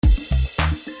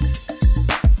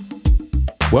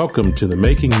Welcome to the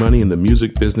Making Money in the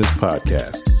Music Business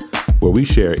podcast, where we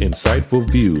share insightful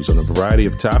views on a variety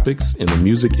of topics in the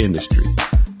music industry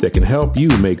that can help you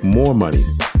make more money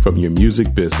from your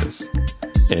music business.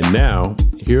 And now,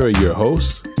 here are your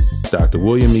hosts, Dr.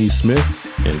 William E.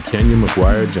 Smith and Kenya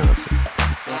McGuire Johnson.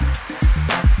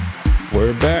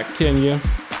 We're back, Kenya.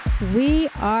 We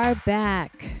are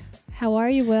back. How are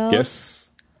you, Will? Yes.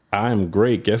 I'm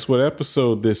great. Guess what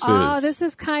episode this is? Oh, this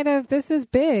is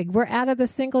big. We're out of the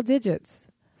single digits.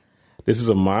 This is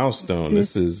a milestone.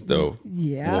 This is the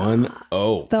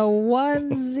 1-0. The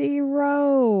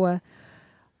 1-0.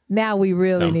 Now we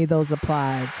really need those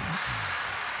applauds.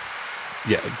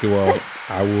 Yeah, well,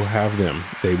 I will have them.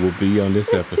 They will be on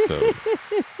this episode.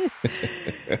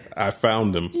 I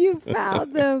found them. You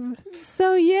found them.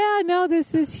 So,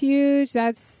 this is huge.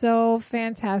 That's so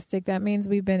fantastic. That means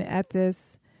we've been at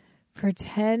this for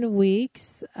 10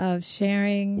 weeks of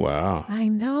sharing. Wow. I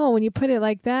know. When you put it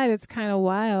like that, it's kind of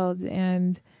wild.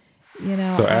 And,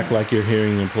 So act like you're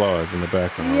hearing applause in the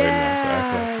background right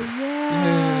now.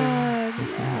 So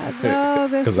act like No,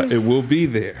 because it will be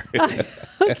there.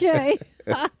 Okay.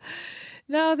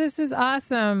 No, this is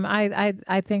awesome.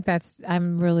 I think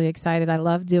I'm really excited. I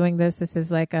love doing this. This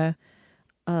is like a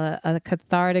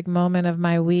cathartic moment of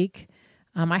my week.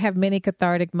 I have many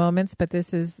cathartic moments, but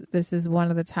this is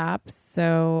one of the tops.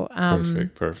 So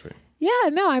perfect. Yeah,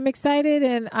 no, I'm excited,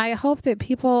 and I hope that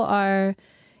people are,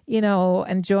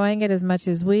 enjoying it as much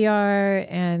as we are.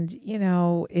 And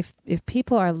if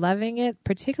people are loving it,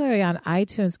 particularly on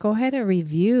iTunes, go ahead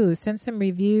and send some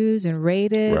reviews and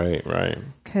rate it. Right.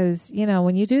 Because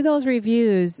when you do those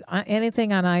reviews,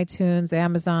 anything on iTunes,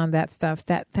 Amazon, that stuff,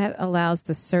 that allows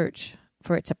the search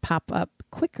for it to pop up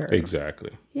quicker. Exactly.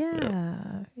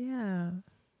 Yeah.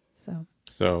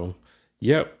 So,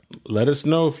 yep. Let us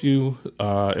know if you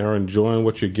are enjoying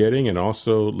what you're getting, and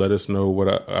also let us know what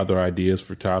other ideas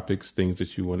for topics, things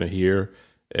that you want to hear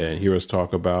and hear us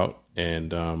talk about.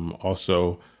 And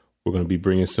also, we're going to be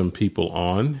bringing some people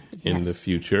on in the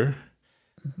future.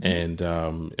 Mm-hmm. And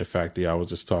in fact, I was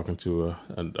just talking to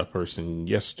a person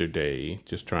yesterday,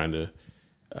 just trying to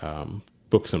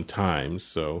book some time.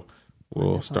 So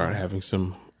we'll start having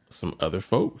some other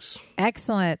folks.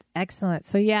 Excellent.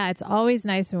 So it's always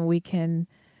nice when we can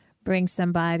bring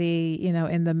somebody,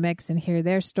 in the mix and hear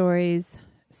their stories,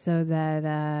 so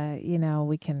that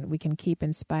we can keep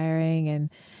inspiring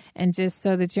and just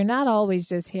so that you're not always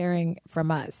just hearing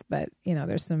from us, but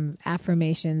there's some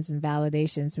affirmations and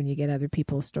validations when you get other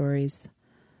people's stories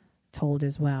told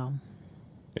as well.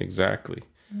 Exactly.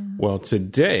 Yeah. Well,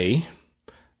 today,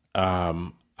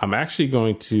 I'm actually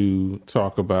going to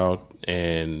talk about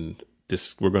we're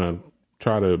going to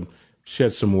try to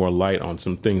shed some more light on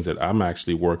some things that I'm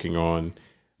actually working on.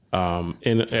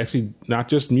 And actually not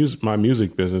just my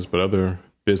music business, but other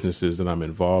businesses that I'm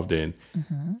involved in.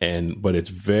 Mm-hmm. But it's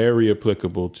very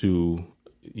applicable to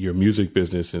your music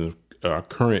business and our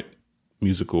current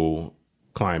musical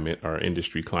climate, our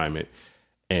industry climate.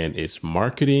 And it's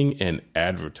marketing and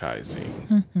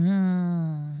advertising.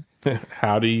 Mm-hmm.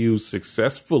 How do you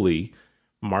successfully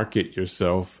market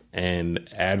yourself and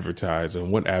advertise,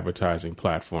 and what advertising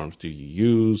platforms do you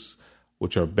use,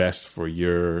 which are best for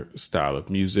your style of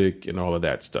music and all of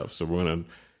that stuff? So we're going to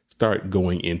start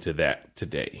going into that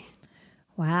today.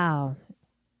 Wow.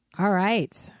 All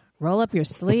right. Roll up your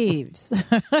sleeves.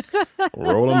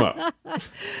 Roll them up.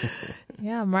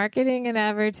 Yeah, marketing and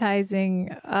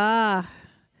advertising. So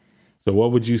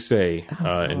what would you say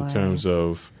in terms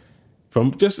of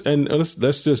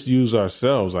let's just use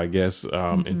ourselves, I guess,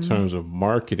 in terms of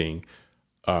marketing.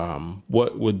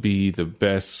 What would be the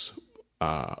best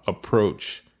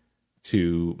approach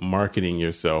to marketing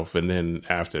yourself? And then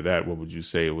after that, what would you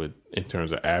say in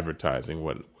terms of advertising?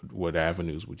 What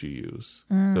avenues would you use?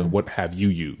 So what have you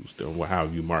used, or how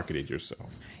have you marketed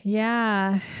yourself?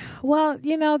 Yeah. Well,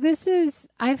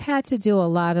 I've had to do a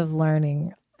lot of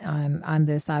learning on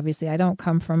this. Obviously, I don't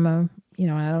come from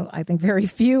I think very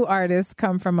few artists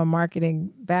come from a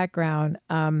marketing background.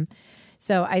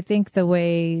 So I think the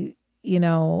way,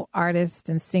 artists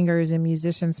and singers and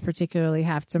musicians particularly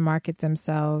have to market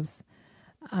themselves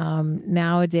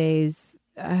nowadays,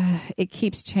 it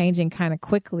keeps changing kind of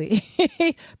quickly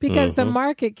because the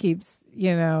market keeps,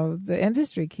 the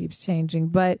industry keeps changing.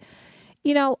 But,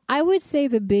 I would say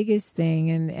the biggest thing,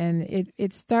 and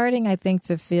it's starting, I think,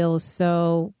 to feel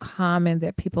so common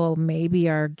that people maybe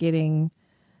are getting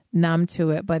numb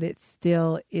to it, but it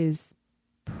still is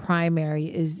primary,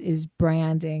 is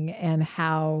branding, and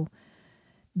how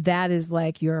that is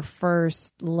like your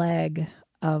first leg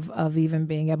of even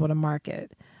being able to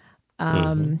market.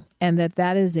 And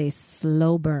that is a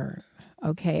slow burn.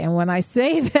 Okay. And when I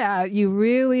say that, you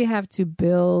really have to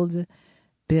build,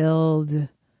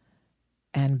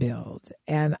 and build.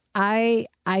 And I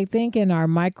think in our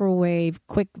microwave,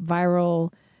 quick,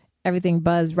 viral, everything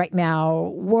buzz right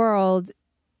now world,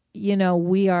 we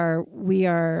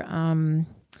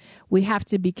have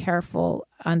to be careful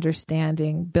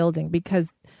understanding building, because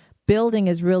building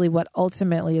is really what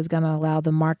ultimately is going to allow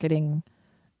the marketing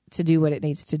to do what it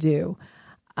needs to do.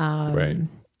 Right.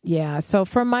 Yeah. So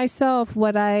for myself,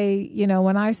 when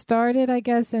I started, I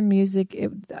guess, in music,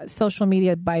 social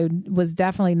media was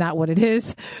definitely not what it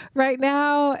is right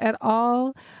now at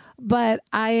all. But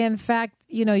in fact,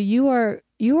 you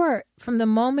are from the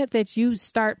moment that you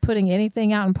start putting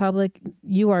anything out in public,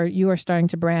 you are starting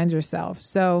to brand yourself.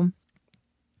 So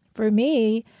for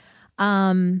me,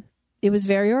 it was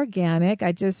very organic.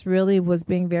 I just really was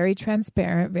being very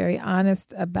transparent, very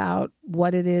honest about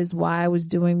what it is, why I was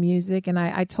doing music. And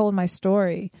I told my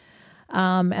story.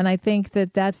 And I think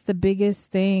that that's the biggest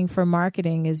thing for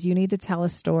marketing is you need to tell a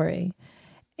story.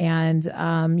 And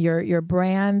your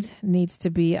brand needs to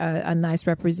be a nice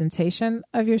representation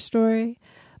of your story.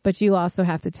 But you also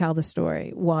have to tell the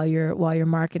story while you're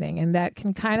marketing, and that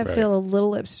can kind of feel a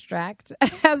little abstract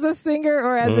as a singer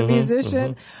or as a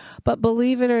musician. But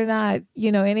believe it or not,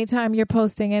 anytime you're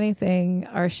posting anything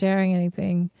or sharing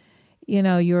anything,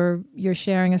 you're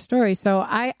sharing a story. So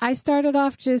I started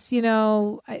off just,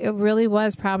 it really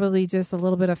was probably just a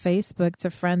little bit of Facebook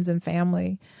to friends and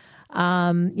family,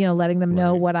 letting them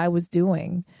know what I was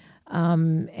doing,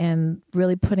 and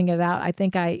really putting it out. I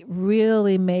think I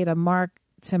really made a mark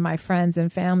to my friends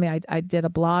and family. I did a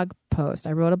blog post.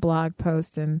 I wrote a blog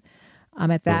post, and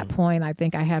at that point, I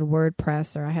think I had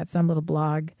WordPress, or I had some little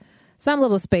blog, some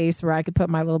little space where I could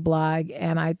put my little blog,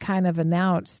 and I kind of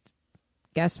announced,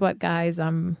 guess what, guys,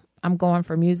 I'm going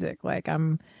for music. Like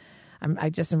I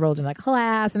just enrolled in a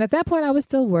class, and at that point I was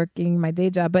still working my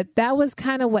day job, but that was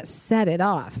kind of what set it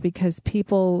off, because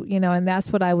people, and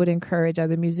that's what I would encourage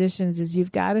other musicians is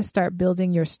you've got to start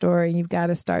building your story. You've got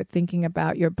to start thinking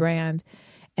about your brand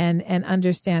and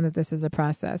understand that this is a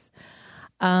process.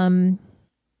 And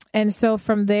so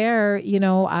from there,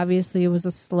 obviously it was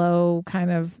a slow kind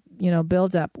of,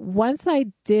 build up. Once I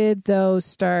did though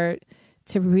start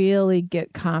to really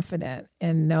get confident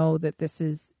and know that this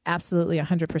is absolutely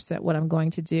 100% what I'm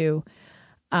going to do,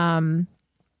 I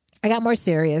got more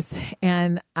serious,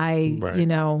 and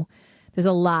there's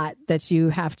a lot that you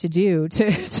have to do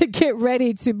to get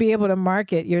ready to be able to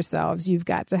market yourselves. You've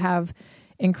got to have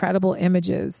incredible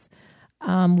images.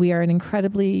 We are an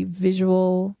incredibly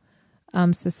visual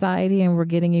society, and we're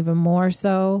getting even more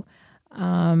so.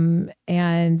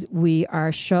 And we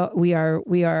are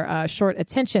short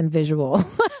attention visual,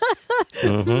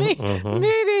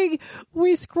 meaning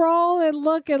we scroll and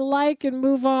look and like and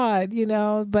move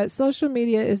on, but social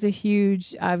media is a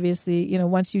huge, obviously,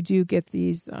 once you do get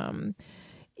these,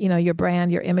 your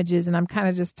brand, your images, and I'm kind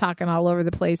of just talking all over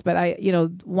the place, but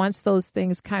once those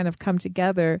things kind of come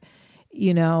together,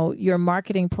 your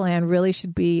marketing plan really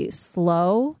should be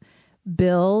slow,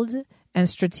 build, and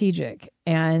strategic.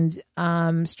 And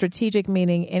strategic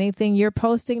meaning anything you're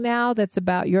posting now that's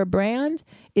about your brand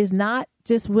is not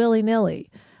just willy-nilly.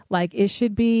 Like you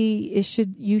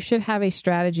should have a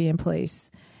strategy in place.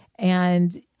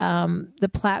 And the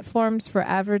platforms for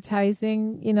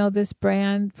advertising, this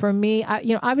brand, for me,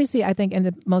 obviously I think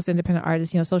most independent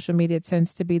artists, social media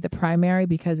tends to be the primary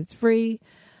because it's free,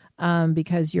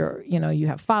 because you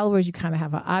have followers, you kind of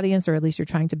have an audience, or at least you're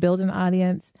trying to build an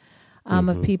audience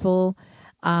of people.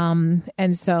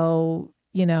 And so,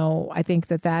 I think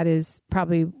that is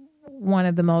probably one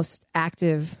of the most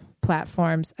active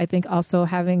platforms. I think also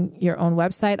having your own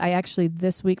website. I actually,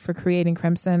 this week for Creating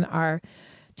Crimson, our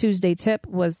Tuesday tip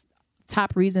was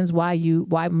top reasons why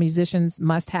musicians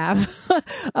must have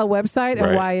a website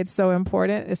and why it's so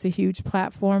important. It's a huge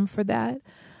platform for that.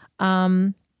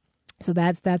 So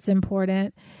that's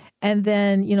important. And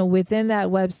then, within that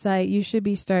website, you should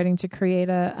be starting to create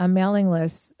a mailing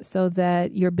list so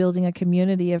that you're building a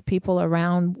community of people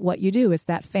around what you do. It's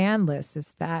that fan list.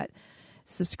 It's that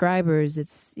subscribers.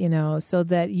 It's, so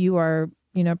that you are,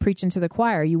 preaching to the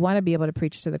choir. You want to be able to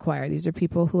preach to the choir. These are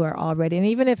people who are already, and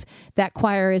even if that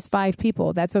choir is 5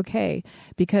 people, that's okay,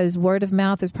 because word of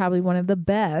mouth is probably one of the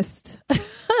best,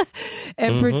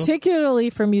 and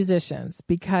particularly for musicians,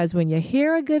 because when you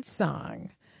hear a good song,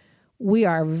 we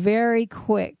are very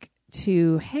quick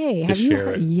to, hey, have you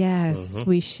heard? Yes,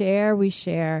 we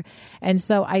share. And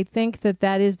so I think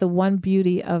that is the one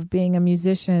beauty of being a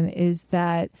musician, is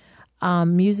that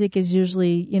music is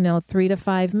usually, 3 to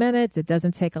 5 minutes. It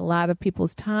doesn't take a lot of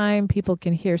people's time. People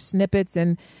can hear snippets,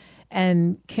 and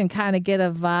and can kind of get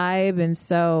a vibe. And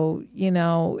so,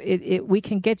 we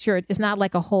can get it's not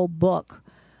like a whole book,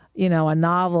 a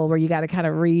novel where you got to kind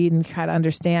of read and try to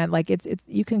understand. Like it's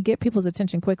you can get people's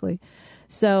attention quickly.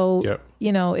 So, Yep.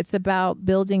 It's about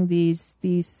building these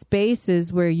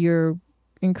spaces where you're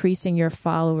increasing your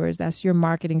followers. That's your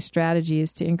marketing strategy,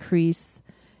 is to increase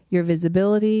your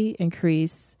visibility,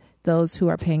 increase those who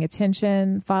are paying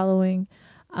attention, following,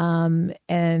 and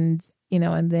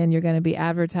then you're going to be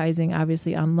advertising,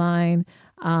 obviously, online.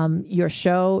 Your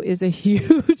show is a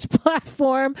huge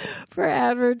platform for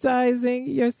advertising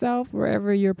yourself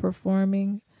wherever you're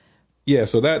performing. Yeah,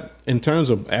 so that in terms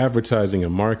of advertising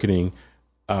and marketing,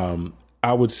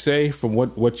 I would say from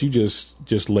what you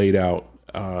just laid out,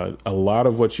 a lot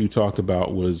of what you talked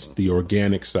about was the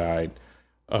organic side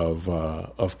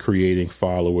of creating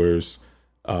followers,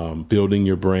 building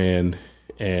your brand,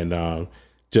 and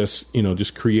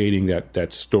just creating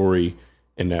that story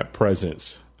and that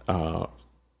presence on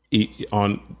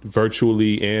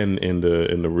virtually and in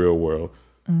the real world.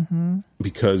 Mm-hmm.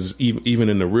 Because even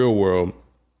in the real world,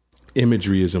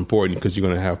 imagery is important because you're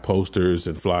going to have posters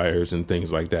and flyers and things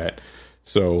like that.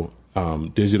 So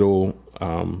digital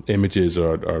images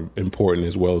are important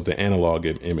as well as the analog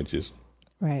images.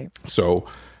 Right. So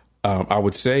I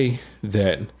would say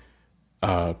that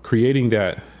creating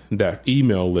that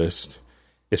email list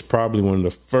is probably one of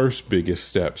the first biggest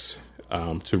steps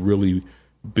to really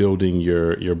building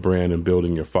your brand and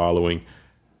building your following.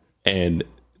 And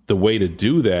the way to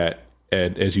do that,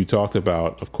 as you talked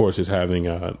about, of course, is having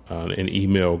an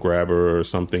email grabber or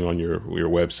something on your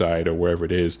website or wherever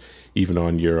it is, even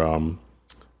on your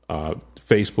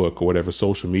Facebook or whatever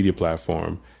social media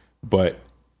platform. But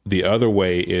the other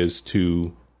way is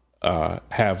to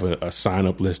have a sign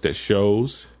up list that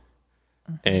shows,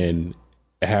 and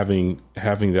having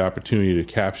the opportunity to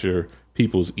capture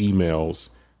people's emails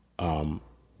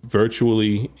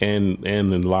virtually and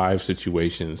in live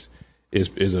situations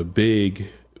is a big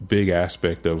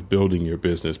aspect of building your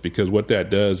business, because what that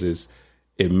does is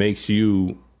it makes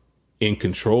you in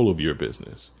control of your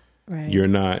business. Right. You're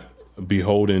not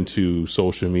beholden to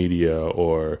social media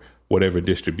or whatever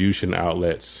distribution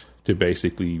outlets to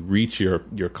basically reach your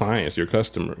clients, your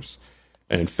customers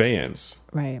and fans.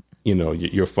 Right.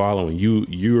 You're following.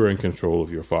 You're in control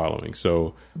of your following.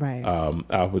 So right.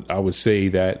 I would say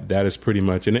that is pretty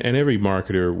much, and every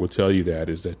marketer will tell you that,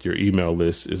 is that your email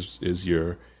list is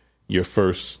your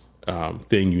first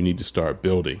thing you need to start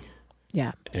building.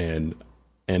 Yeah. And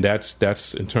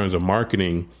that's in terms of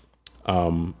marketing.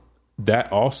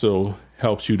 That also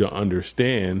helps you to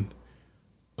understand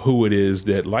who it is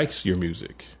that likes your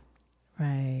music.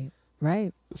 Right.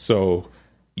 Right. So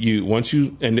once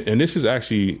you this is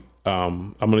actually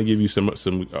I'm going to give you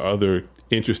some other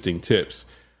interesting tips.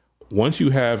 Once you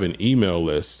have an email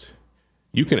list,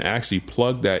 you can actually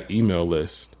plug that email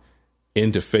list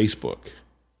into Facebook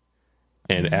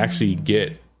and actually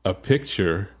get a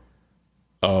picture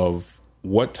of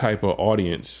what type of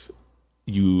audience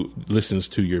listens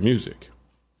to your music.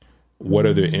 What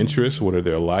are their interests? What are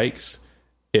their likes?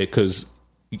 Because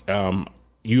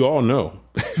you all know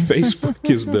Facebook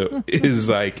is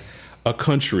like a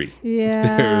country.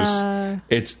 Yeah.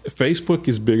 Facebook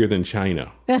is bigger than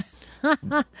China.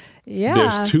 Yeah.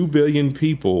 There's 2 billion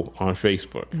people on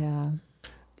Facebook. Yeah.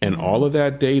 And all of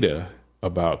that data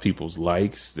about people's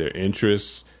likes, their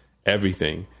interests,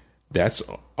 everything, that's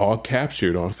all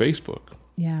captured on Facebook.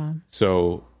 Yeah.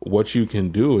 So what you can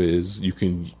do is you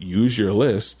can use your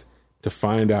list to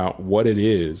find out what it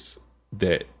is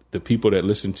that the people that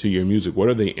listen to your music, what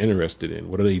are they interested in?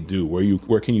 What do they do?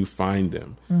 Where can you find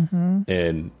them? Mm-hmm.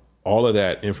 And all of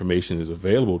that information is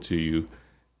available to you,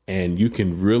 and you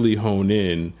can really hone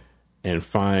in and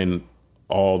find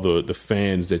all the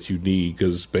fans that you need,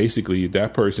 because basically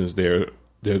that person's there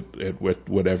at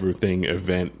whatever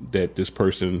event that this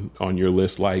person on your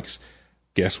list likes.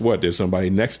 Guess what? There's somebody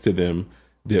next to them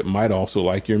that might also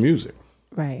like your music.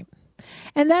 Right.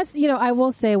 And that's, I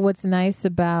will say what's nice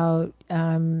about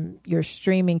your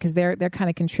streaming, because they're kind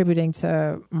of contributing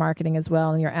to marketing as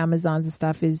well, and your Amazons and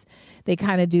stuff, is they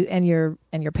kind of do, and your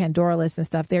Pandora list and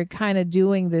stuff, they're kind of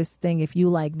doing this thing. If you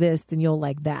like this, then you'll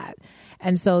like that.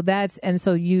 And so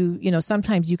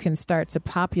sometimes you can start to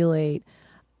populate,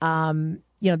 they're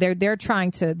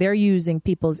using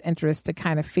people's interests to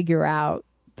kind of figure out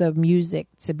the music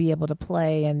to be able to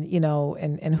play, and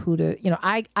who to,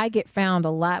 I get found a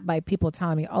lot by people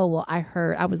telling me, oh, well,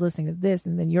 I was listening to this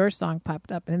and then your song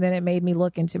popped up and then it made me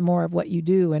look into more of what you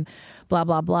do and blah,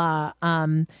 blah, blah.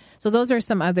 So those are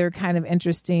some other kind of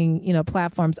interesting,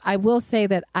 platforms. I will say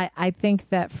that I think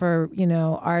that for,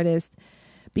 artists,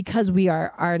 because we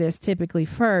are artists typically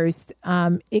first,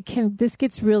 this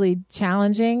gets really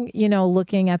challenging,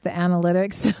 looking at the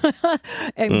analytics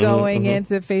and going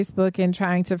into Facebook and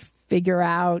trying to figure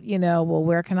out, well,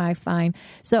 where can I find?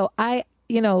 So I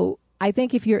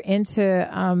think if you're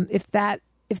into, if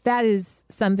that is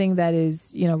something that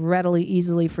is, readily,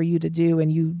 easily for you to do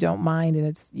and you don't mind and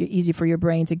it's easy for your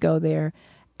brain to go there,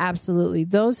 absolutely.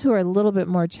 Those who are a little bit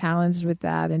more challenged with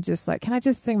that and just like, can I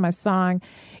just sing my song?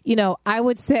 I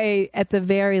would say at the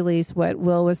very least what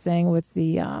Will was saying with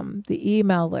the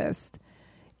email list,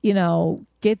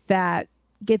 get that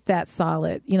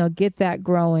solid, get that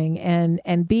growing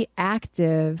and be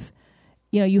active.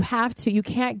 You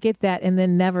can't get that and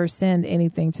then never send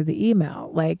anything to the email.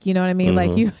 Like, you know what I mean?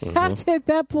 Like you have to, at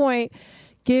that point,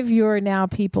 give your now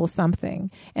people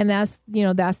something. And that's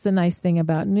the nice thing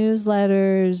about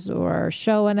newsletters or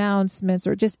show announcements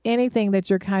or just anything that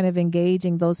you're kind of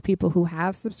engaging those people who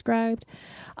have subscribed.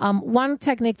 One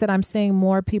technique that I'm seeing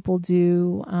more people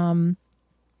do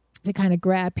to kind of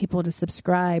grab people to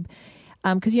subscribe,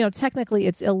 because, technically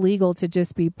it's illegal to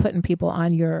just be putting people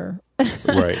on your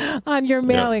on your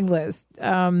mailing list.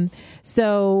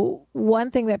 So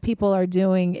one thing that people are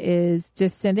doing is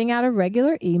just sending out a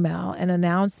regular email and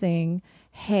announcing,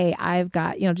 hey, I've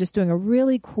got, just doing a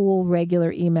really cool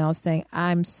regular email saying,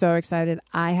 I'm so excited.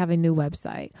 I have a new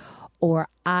website, or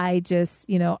I just,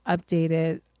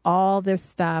 updated all this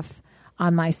stuff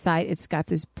on my site. It's got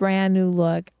this brand new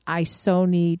look. I so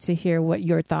need to hear what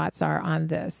your thoughts are on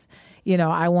this.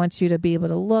 I want you to be able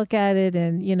to look at it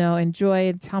and, enjoy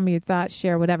it, tell me your thoughts,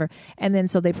 share, whatever. And then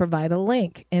so they provide a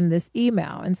link in this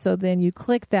email. And so then you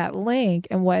click that link.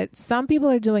 And what some people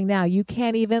are doing now, you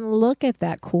can't even look at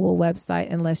that cool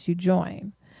website unless you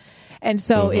join. And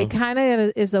so it kind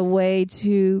of is a way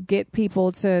to get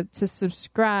people to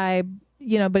subscribe,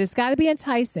 but it's got to be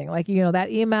enticing. Like,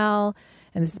 that email,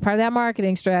 and this is part of that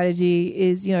marketing strategy,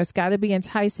 is, it's got to be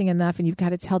enticing enough, and you've got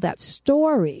to tell that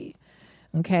story.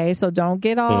 Okay, so don't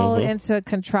get all into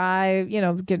contrive,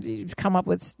 come up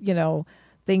with,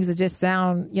 things that just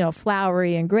sound,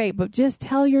 flowery and great, but just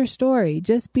tell your story.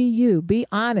 Just be you. Be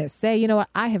honest. Say, you know what,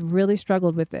 I have really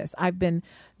struggled with this. I've been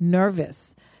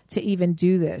nervous to even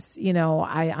do this.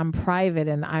 I'm private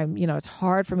and I'm, it's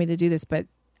hard for me to do this, but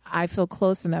I feel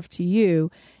close enough to you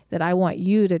that I want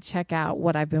you to check out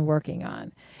what I've been working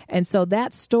on. And so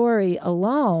that story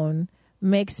alone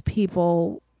makes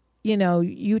people,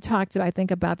 you talked, I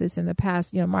think, about this in the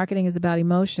past, marketing is about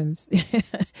emotions.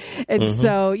 And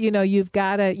so, you've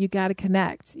got to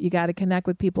connect. You got to connect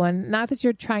with people. And not that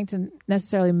you're trying to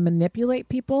necessarily manipulate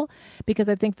people, because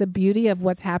I think the beauty of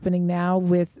what's happening now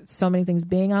with so many things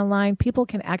being online, people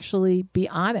can actually be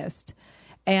honest.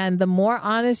 And the more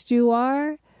honest you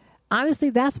are,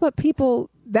 honestly, that's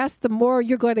the more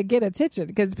you're going to get attention,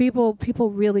 because people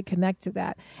really connect to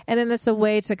that. And then it's a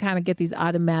way to kind of get these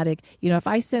automatic, if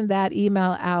I send that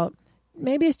email out,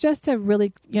 maybe it's just to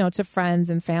really, to friends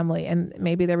and family, and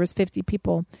maybe there was 50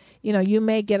 people, you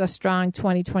may get a strong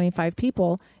 20, 25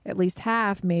 people, at least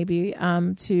half maybe,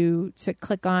 to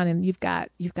click on, and you've got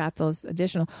those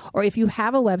additional. Or if you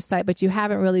have a website, but you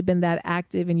haven't really been that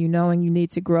active and and you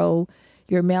need to grow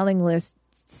your mailing list,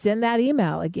 send that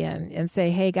email again and say,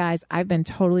 hey guys, I've been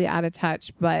totally out of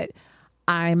touch, but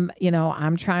I'm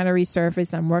trying to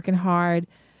resurface. I'm working hard,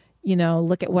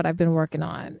 look at what I've been working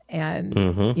on, and,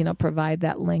 provide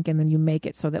that link. And then you make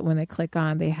it so that when they click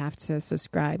on, they have to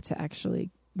subscribe to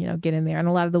actually, get in there. And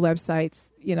a lot of the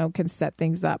websites, can set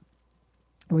things up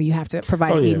where you have to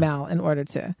provide an email in order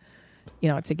to,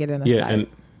 to get in a site.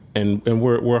 And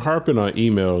we're harping on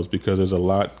emails because there's a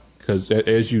lot. Because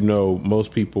as you know,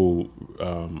 most people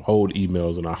hold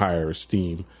emails in a higher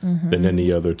esteem than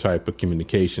any other type of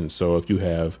communication. So if you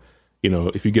have,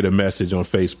 if you get a message on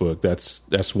Facebook,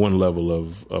 that's one level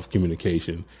of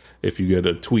communication. If you get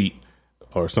a tweet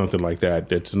or something like that,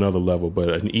 that's another level. But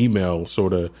an email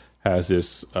sort of has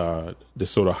this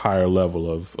sort of higher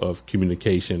level of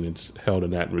communication. It's held in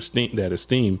that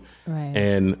esteem. Right.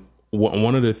 And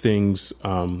one of the things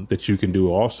that you can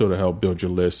do also to help build your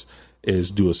list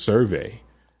is do a survey.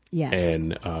 Yes.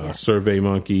 And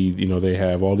SurveyMonkey, they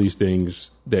have all these things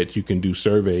that you can do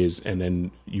surveys, and then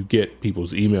you get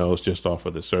people's emails just off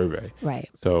of the survey. Right.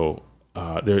 So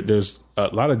there's a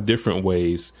lot of different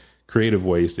ways, creative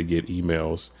ways to get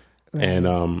emails. Right.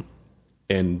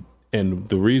 And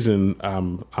the reason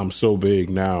I'm so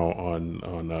big now on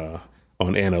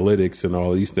analytics and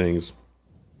all these things,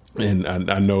 and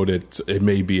I know that it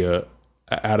may be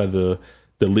out of the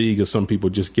league of some people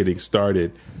just getting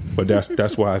started, but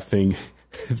that's why I think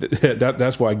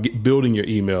that's why building your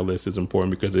email list is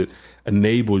important, because it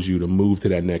enables you to move to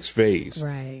that next phase.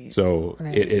 Right. So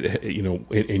it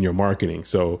in your marketing.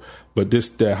 So, but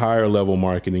the higher level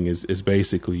marketing is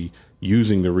basically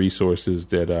using the resources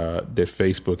that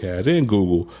Facebook has, and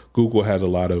Google. Google has a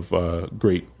lot of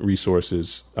great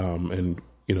resources, and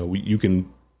you can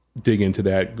dig into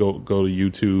that. Go to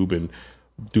YouTube and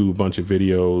do a bunch of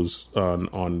videos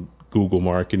on Google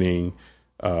marketing.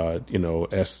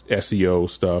 SEO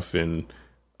stuff, and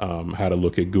how to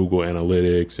look at Google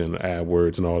Analytics and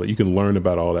AdWords and all that. You can learn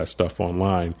about all that stuff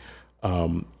online.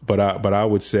 But I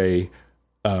would say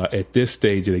at this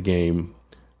stage of the game,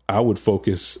 I would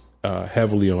focus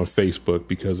heavily on Facebook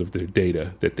because of the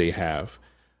data that they have.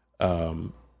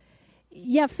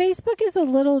 Yeah, Facebook is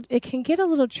it can get a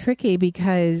little tricky,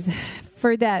 because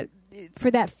for that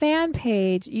fan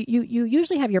page, you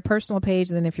usually have your personal page,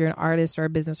 and then if you're an artist or a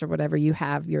business or whatever, you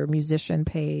have your musician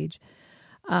page,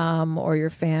 or your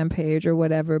fan page or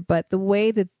whatever. But the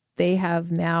way that they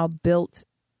have now built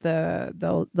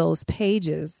those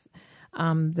pages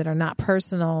that are not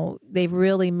personal, they've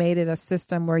really made it a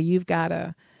system where you got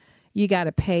to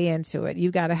pay into it.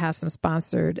 You've got to have some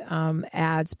sponsored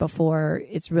ads before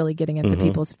it's really getting into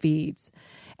people's feeds.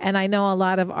 And I know a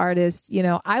lot of artists,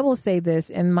 I will say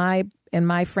this, in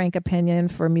my frank opinion,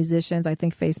 for musicians, I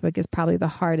think Facebook is probably the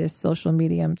hardest social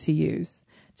medium to use,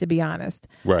 to be honest.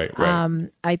 Right.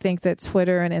 I think that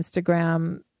Twitter and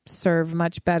Instagram serve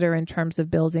much better in terms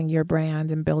of building your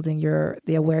brand and building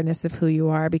the awareness of who you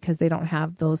are, because they don't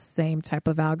have those same type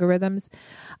of algorithms.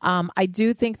 I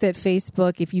do think that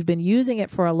Facebook, if you've been using it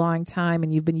for a long time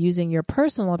and you've been using your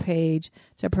personal page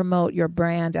to promote your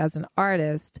brand as an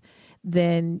artist,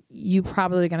 then you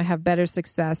probably are going to have better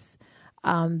success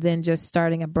than just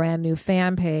starting a brand new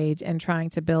fan page and trying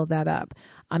to build that up.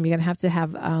 You're going to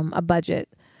have a budget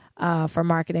for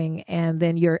marketing, and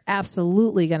then you're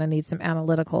absolutely going to need some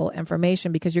analytical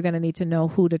information, because you're going to need to know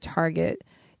who to target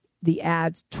the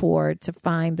ads toward to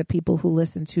find the people who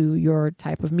listen to your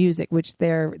type of music, which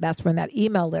that's when that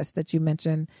email list that you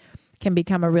mentioned can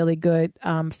become a really good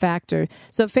factor.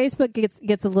 So Facebook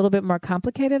gets a little bit more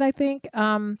complicated, I think.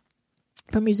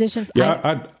 For musicians,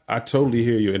 I totally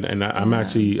hear you, and I'm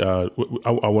actually I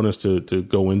want us to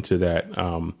go into that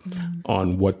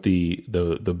on what the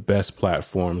best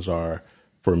platforms are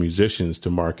for musicians to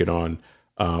market on.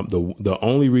 The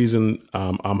only reason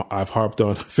I've harped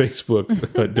on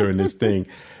Facebook during this thing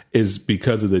is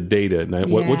because of the data. Now,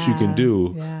 what you can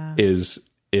do is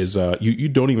you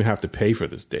don't even have to pay for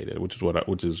this data, which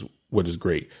is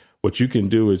great. What you can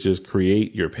do is just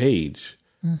create your page.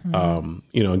 And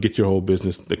get your whole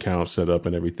business account set up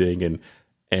and everything,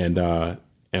 and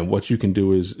what you can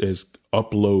do is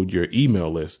upload your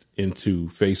email list into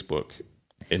Facebook,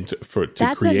 to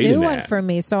that's create a new an one ad. For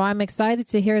me. So I'm excited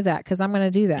to hear that, because I'm going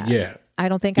to do that. Yeah, I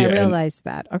don't think I realized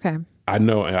that. Okay, I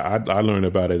know. I learned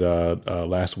about it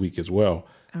last week as well.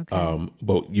 Okay,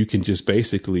 but you can just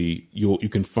basically you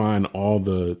can find all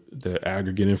the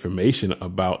aggregate information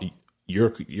about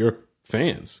your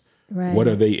fans. Right. What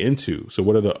are they into? So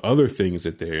what are the other things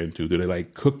that they're into? Do they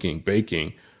like cooking,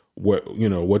 baking? What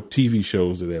TV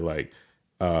shows do they like?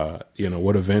 What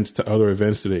other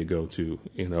events do they go to?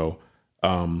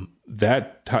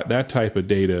 That type of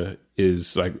data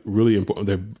is like really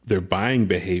important. Their buying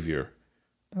behavior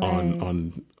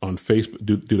on Facebook.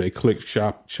 Do they click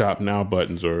shop now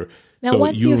buttons or? Now, so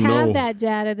once you have that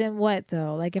data, then what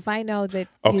though? Like if I know that,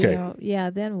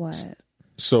 then what?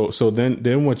 So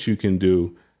then what you can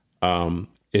do.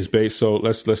 Is based. So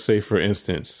let's say, for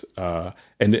instance, and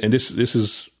this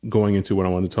is going into what I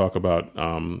want to talk about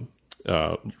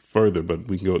further, but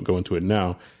we can go into it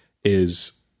now.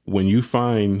 Is when you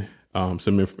find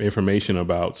some information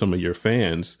about some of your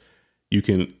fans, you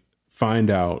can find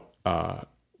out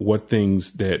what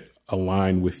things that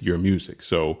align with your music.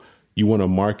 So you want to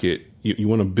market, you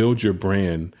want to build your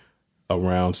brand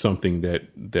around something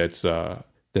that's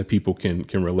that people can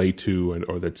relate to,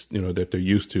 or that's that they're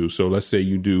used to. So let's say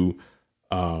you do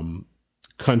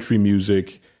country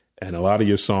music, and a lot of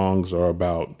your songs are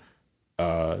about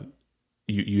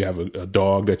you have a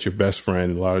dog that's your best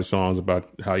friend, and a lot of songs about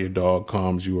how your dog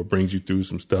calms you or brings you through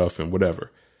some stuff and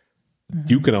whatever. Mm-hmm.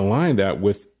 You can align that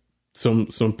with some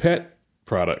pet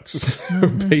products,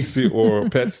 basic, or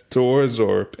pet stores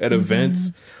or pet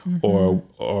events,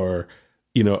 or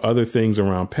other things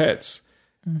around pets,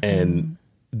 and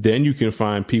then you can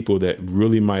find people that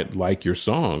really might like your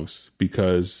songs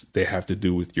because they have to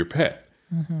do with your pet.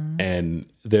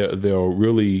 And they'll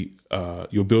really,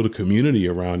 you'll build a community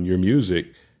around your music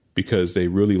because they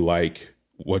really like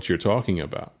what you're talking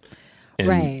about.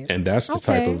 And that's the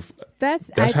type of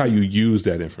that's how you use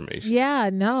that information. Yeah,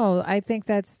 no, I think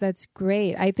that's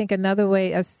great. I think another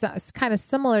way, kind of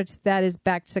similar to that, is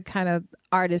back to kind of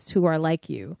artists who are like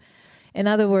you. In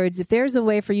other words, if there's a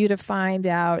way for you to find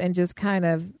out and just kind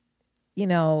of,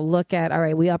 look at, all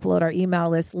right, we upload our email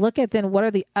list, look at then what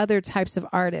are the other types of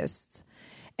artists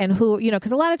and who,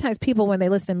 because a lot of times people, when they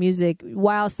listen to music,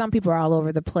 while some people are all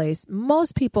over the place,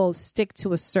 most people stick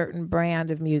to a certain brand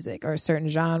of music or a certain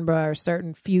genre or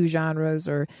certain few genres,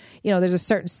 or, there's a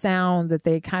certain sound that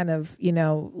they kind of,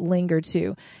 linger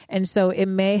to. And so it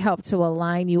may help to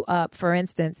align you up. For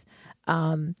instance,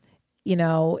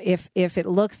 if it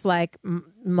looks like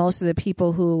most of the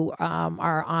people who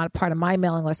are on part of my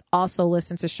mailing list also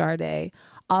listen to Sade,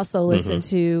 also listen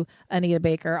to Anita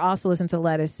Baker, also listen to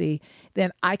Ledisi,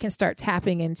 then I can start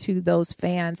tapping into those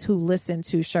fans who listen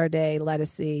to Sade,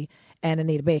 Ledisi, and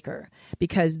Anita Baker,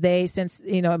 because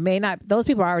it may not, those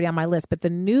people are already on my list, but the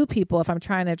new people, if I'm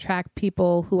trying to attract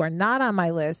people who are not on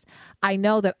my list, I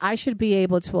know that I should be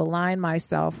able to align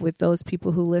myself with those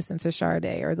people who listen to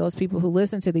Sade or those people who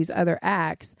listen to these other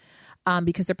acts,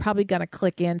 because they're probably going to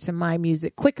click into my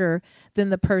music quicker than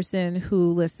the person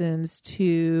who listens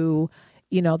to,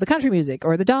 the country music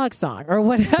or the dog song or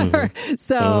whatever.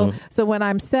 So when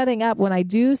I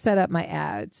do set up my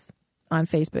ads on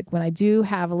Facebook, when I do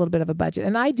have a little bit of a budget,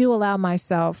 and I do allow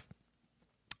myself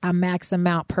a max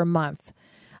amount per month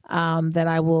that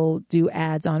I will do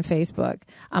ads on Facebook.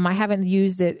 I haven't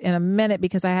used it in a minute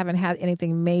because I haven't had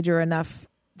anything major enough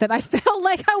that I felt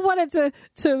like I wanted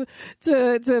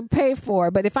to pay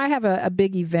for. But if I have a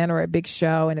big event or a big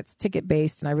show and it's ticket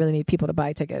based and I really need people to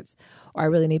buy tickets, or I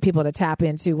really need people to tap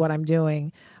into what I'm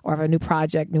doing, or I have a new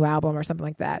project, new album or something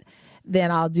like that,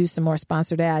 then I'll do some more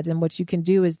sponsored ads. And what you can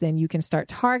do is then you can start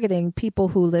targeting people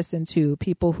who listen to,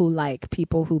 people who like,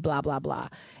 people who blah, blah, blah.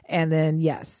 And then,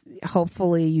 yes,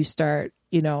 hopefully you start,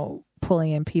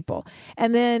 pulling in people.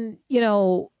 And then,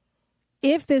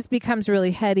 if this becomes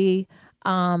really heady,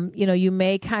 you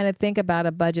may kind of think about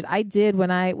a budget. I did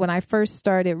when I first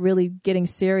started really getting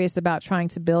serious about trying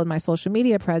to build my social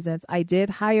media presence. I did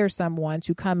hire someone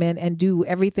to come in and do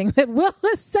everything that Will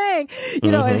is saying,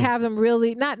 and have them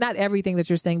really not everything that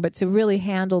you're saying, but to really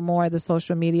handle more of the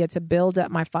social media, to build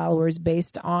up my followers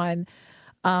based on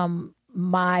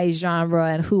my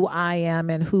genre and who I am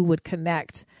and who would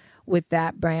connect with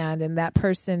that brand. And that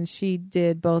person, she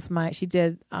did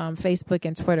Facebook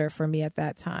and Twitter for me at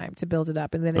that time to build it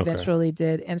up, and then eventually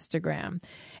did Instagram.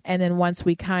 And then once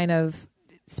we kind of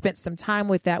spent some time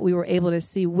with that, we were able to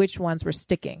see which ones were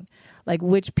sticking, like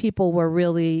which people were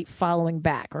really following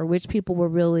back, or which people were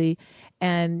really,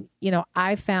 and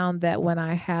I found that when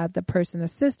I had the person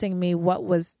assisting me, what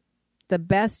was the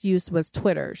best use was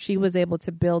Twitter. She was able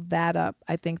to build that up,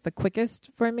 I think, the quickest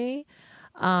for me.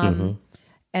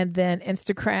 And then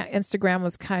Instagram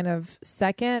was kind of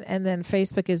second. And then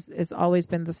Facebook is always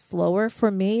been the slower for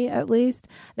me, at least.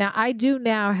 Now, I do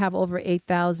now have over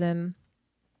 8,000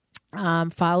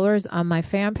 followers on my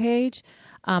fan page.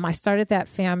 I started that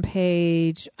fan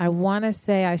page, I want to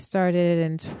say I started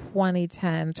in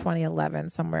 2010, 2011,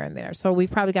 somewhere in there. So we've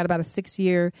probably got about a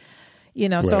 6-year,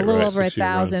 so a little over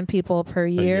 1,000 people per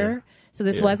year. So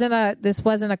this wasn't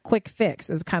a quick fix,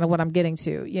 is kind of what I'm getting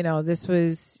to. This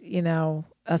was,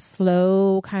 a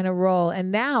slow kind of roll.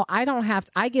 And now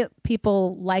I get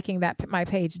people liking my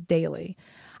page daily.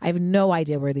 I have no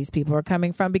idea where these people are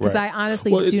coming from, because I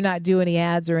honestly do not do any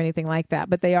ads or anything like that,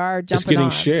 but they are jumping on.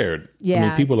 It's getting shared.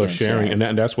 Yeah, people are sharing,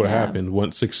 and that's what happened.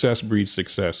 Once success breeds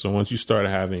success. So once you start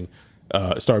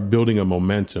start building a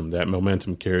momentum, that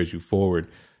momentum carries you forward.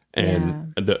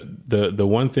 And the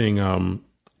one thing,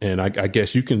 and I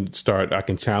guess I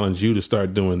can challenge you to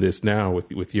start doing this now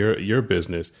with your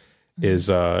business,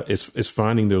 is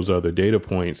finding those other data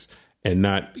points, and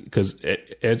not, because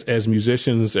as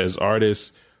musicians, as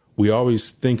artists, we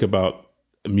always think about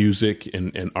music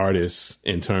and artists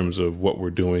in terms of what we're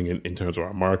doing, in terms of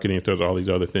our marketing, in terms of all these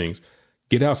other things.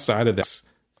 Get outside of that.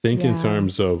 Think in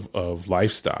terms of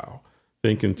lifestyle.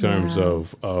 Think in terms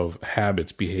of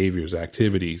habits, behaviors,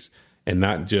 activities, and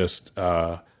not just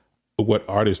what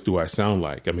artist do I sound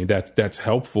like. I mean, that's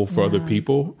helpful for other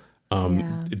people.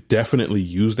 Definitely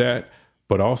use that,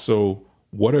 but also,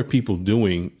 what are people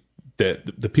doing?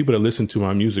 That the people that listen to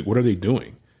my music, what are they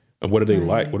doing, and what do they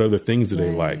like? What are the things that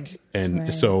they like?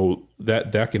 And so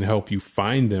that can help you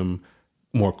find them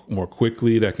more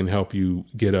quickly. That can help you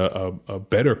get a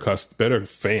better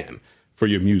fan for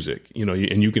your music.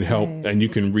 And you can help and you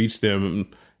can reach them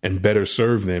and better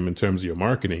serve them in terms of your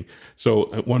marketing.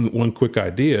 So one quick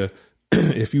idea: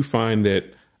 if you find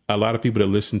that a lot of people that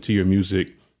listen to your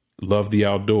music love the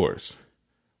outdoors,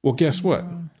 Well, guess what?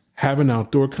 Have an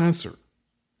outdoor concert.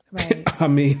 Right. I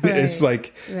mean, Right. it's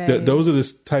like those are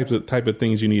the type of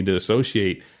things you need to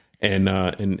associate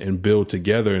and build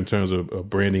together in terms of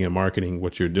branding and marketing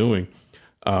what you're doing.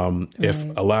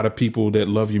 If a lot of people that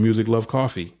love your music love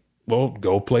coffee, well,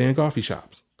 go play in coffee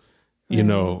shops. Right. You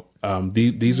know,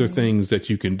 these are things that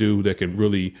you can do that can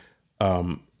really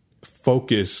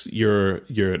focus your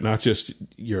not just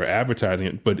your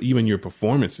advertising, but even your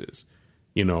performances.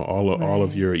 You know, all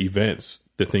of your events,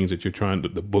 the things that you're trying to,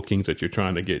 the bookings that you're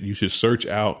trying to get. You should search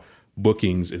out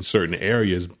bookings in certain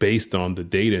areas based on the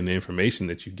data and the information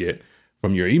that you get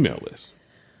from your email list.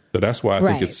 So that's why I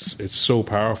think it's so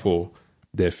powerful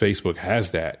that Facebook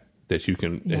has that you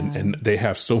can, and they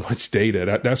have so much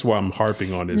data. That's why I'm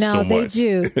harping on this so much. No, they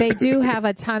do. They do have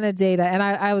a ton of data. And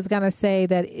I was going to say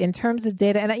that in terms of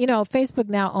data, and, you know, Facebook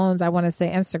now owns, I want to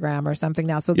say, Instagram or something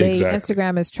now. So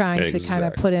Instagram is trying to kind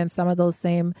of put in some of those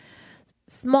same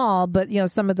small, but, you know,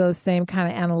 some of those same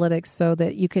kind of analytics so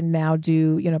that you can now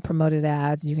do, you know, promoted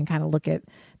ads. You can kind of look at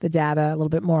the data a little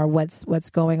bit more, what's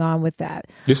going on with that.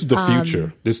 This is the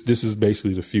future. This is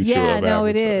basically the future. Yeah, of no,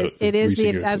 it is. It is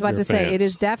I was about to say, it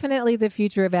is definitely the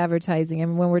future of advertising.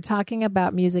 And when we're talking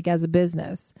about music as a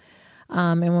business,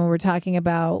 and when we're talking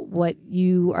about what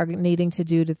you are needing to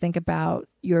do to think about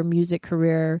your music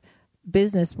career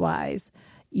business-wise,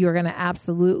 you're going to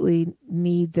absolutely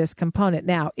need this component.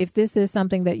 Now, if this is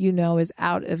something that you know is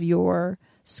out of your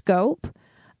scope,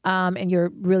 and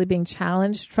you're really being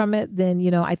challenged from it, then, you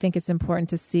know, I think it's important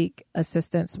to seek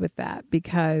assistance with that,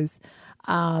 because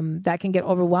that can get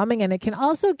overwhelming, and it can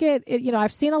also get, you know,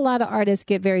 I've seen a lot of artists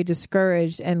get very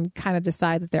discouraged and kind of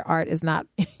decide that their art is not,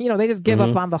 you know, they just give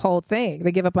up on the whole thing.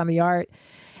 They give up on the art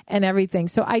and everything.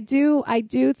 So I do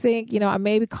think, you know,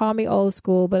 maybe call me old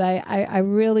school, but I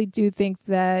really do think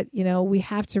that, you know, we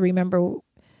have to remember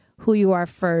who you are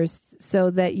first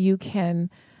so that you can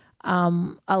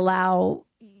allow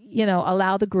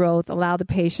the growth, allow the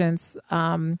patience,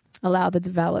 allow the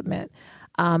development.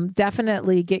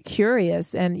 Definitely get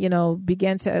curious and, you know,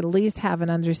 begin to at least have an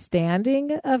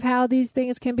understanding of how these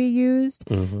things can be used,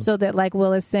 so that, like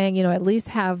Will is saying, you know, at least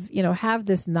have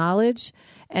this knowledge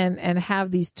and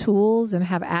have these tools and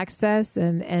have access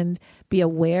and be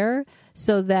aware,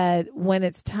 so that when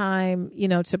it's time, you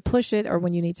know, to push it, or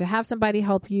when you need to have somebody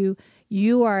help you,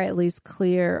 you are at least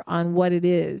clear on what it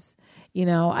is. You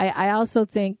know, I also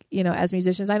think, you know, as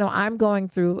musicians, I know I'm going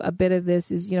through a bit of this,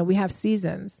 is, you know, we have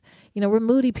seasons. You know, we're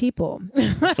moody people.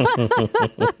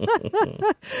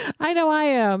 I know I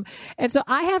am. And so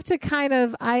I have to kind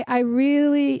of, I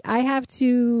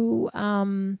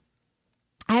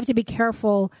have to be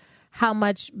careful how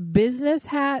much business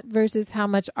hat versus how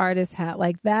much artist hat.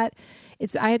 Like that,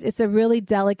 it's a really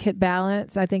delicate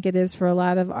balance. I think it is for a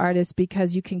lot of artists,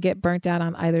 because you can get burnt out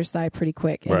on either side pretty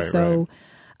quick.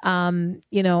 And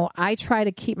you know, I try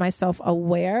to keep myself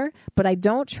aware, but I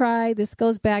don't try. This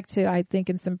goes back to, I think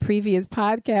in some previous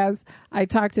podcasts, I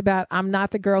talked about, I'm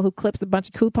not the girl who clips a bunch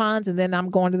of coupons and then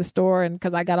I'm going to the store and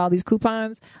because I got all these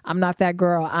coupons. I'm not that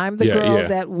girl. I'm the girl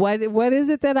that what is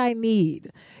it that I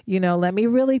need? You know, let me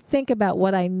really think about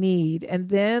what I need, and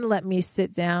then let me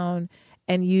sit down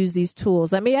and use these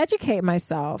tools. Let me educate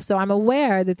myself, so I'm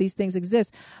aware that these things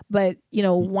exist. But, you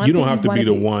know, you don't have to be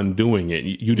the one doing it.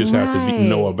 You just have to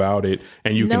know about it,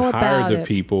 and you can hire the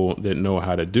people that know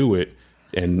how to do it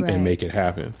and make it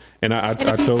happen. And I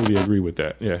totally agree with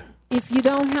that. Yeah. If you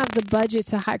don't have the budget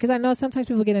to hire, because I know sometimes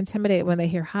people get intimidated when they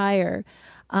hear hire.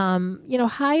 You know,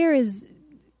 hire is,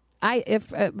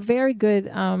 if a very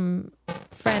good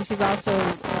friend, she's also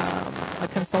a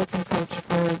consulting coach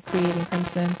for Creating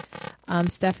Crimson,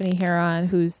 Stephanie Heron,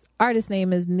 whose artist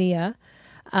name is Nia.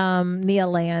 Nia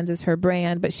Land is her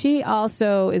brand, but she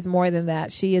also is more than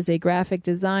that. She is a graphic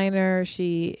designer.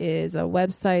 She is a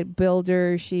website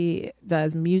builder. She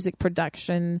does music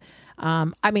production.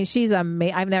 I mean, she's I've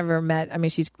never met. I mean,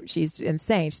 she's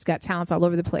insane. She's got talents all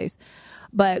over the place.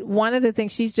 But one of the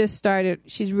things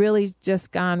she's really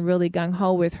just gone really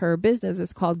gung-ho with her business.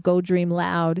 It's called Go Dream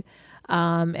Loud.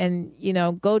 And, you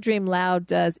know, Go Dream Loud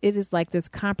it is like this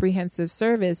comprehensive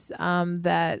service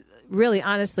that really,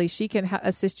 honestly, she can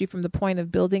assist you from the point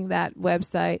of building that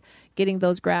website, getting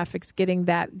those graphics, getting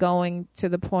that going, to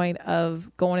the point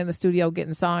of going in the studio,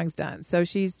 getting songs done. So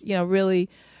she's, you know, really,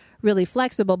 really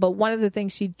flexible. But one of the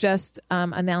things she just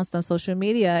announced on social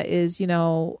media is, you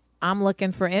know, I'm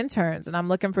looking for interns, and I'm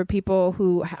looking for people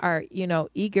who are, you know,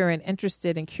 eager and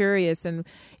interested and curious and,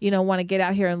 you know, want to get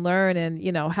out here and learn and,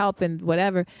 you know, help and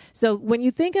whatever. So when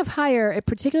you think of hire,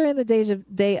 particularly in the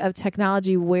day of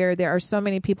technology, where there are so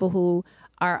many people who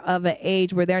are of an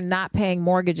age where they're not paying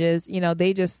mortgages.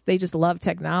 They just love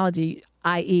technology,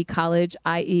 i.e. college,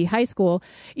 i.e. high school.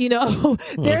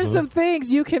 There's some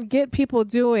things you can get people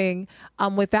doing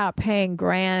without paying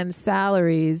grand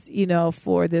salaries,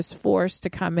 for this force to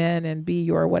come in and be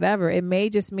your whatever. It may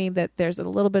just mean that there's a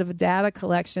little bit of a data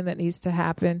collection that needs to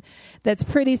happen. That's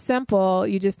pretty simple.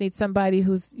 You just need somebody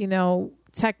who's,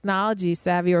 technology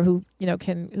savvy, or who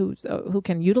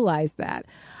can utilize that.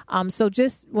 So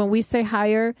just when we say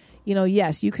hire,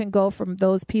 yes, you can go from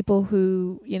those people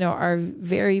who are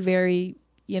very, very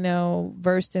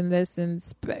versed in this, and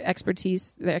their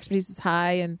expertise is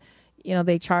high, and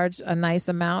they charge a nice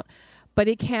amount, but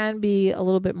it can be a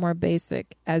little bit more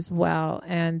basic as well.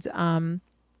 And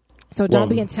so don't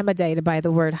be intimidated by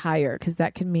the word hire, because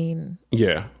that can mean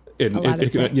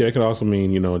it can also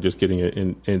mean, just getting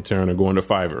an intern or going to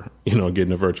Fiverr,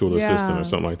 getting a virtual assistant or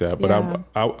something like that. But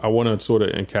I want to sort of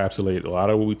encapsulate a lot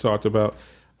of what we talked about.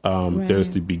 There's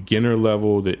the beginner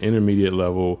level, the intermediate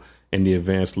level, and the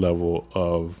advanced level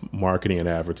of marketing and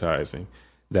advertising.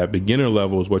 That beginner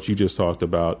level is what you just talked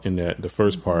about in the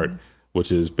first part,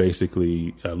 which is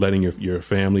basically letting your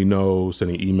family know,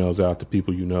 sending emails out to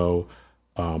people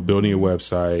building a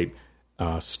website.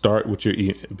 Start with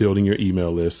building your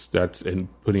email list. And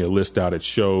putting a list out that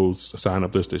shows, a sign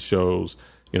up list that shows.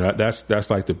 That's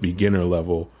like the beginner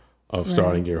level of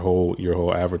starting your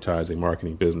whole advertising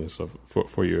marketing business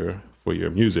for your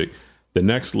music. The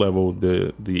next level,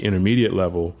 the intermediate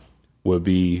level, would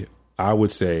be, I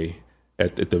would say,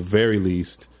 at the very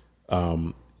least,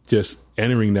 just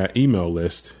entering that email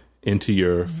list into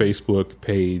your Facebook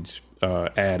page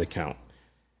ad account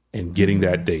and getting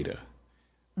that data.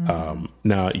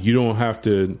 Now, you don't have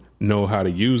to know how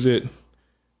to use it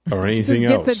or anything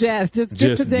else. Just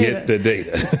get the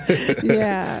data.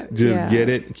 Get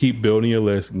it. Keep building your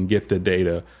list and get the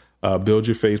data. Build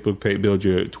your Facebook page, build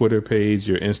your Twitter page,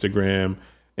 your Instagram,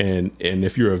 and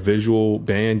if you're a visual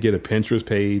band, get a Pinterest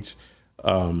page.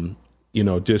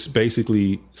 Just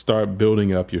basically start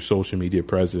building up your social media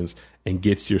presence and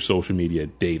get your social media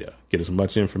data. Get as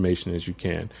much information as you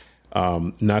can.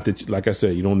 Not that, like I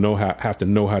said, you don't have to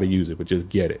know how to use it, but just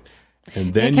get it.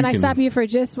 And then can I stop you for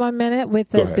just 1 minute with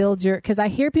the build your, because I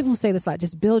hear people say this a lot,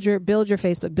 just build your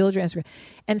Facebook, build your Instagram.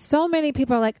 And so many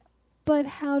people are like, but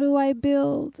how do I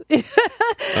build?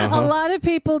 A lot of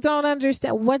people don't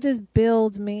understand. What does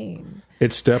build mean?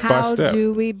 It's step by step. How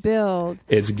do we build?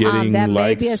 It's getting that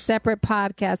likes. May be a separate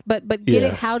podcast, but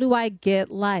getting, how do I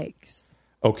get likes?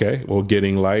 Okay, well,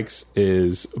 getting likes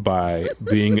is by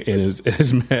being in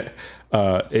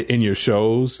your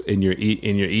shows, in your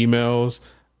emails.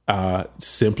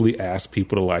 Simply ask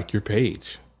people to like your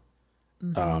page.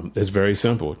 It's very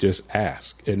simple. Just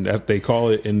ask, and that they call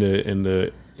it in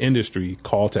the industry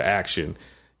call to action.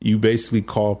 You basically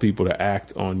call people to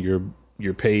act on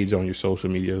your page, on your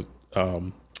social media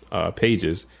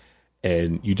pages,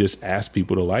 and you just ask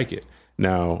people to like it.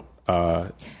 Now,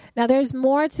 there's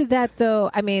more to that,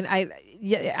 though. I mean,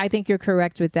 I think you're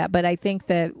correct with that, but I think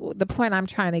that the point I'm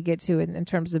trying to get to in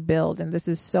terms of build, and this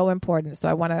is so important, so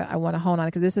I want to hone on it,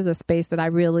 because this is a space that I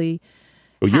really.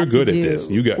 Well, you're good at this.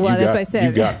 That's what I said.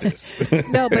 You got this.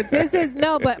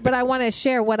 but I want to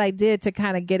share what I did to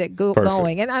kind of get it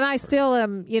going, and I still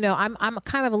am. I'm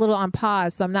kind of a little on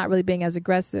pause, so I'm not really being as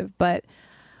aggressive, but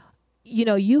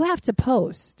you have to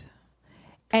post.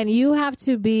 And you have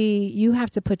to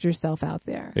put yourself out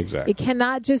there. Exactly. It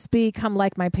cannot just be come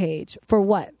like my page. For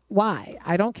what? Why?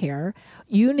 I don't care.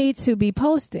 You need to be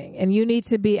posting, and you need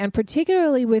to be, and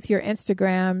particularly with your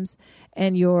Instagrams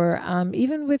and your,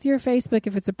 even with your Facebook,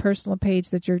 if it's a personal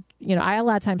page that I a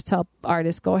lot of times tell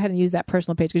artists, go ahead and use that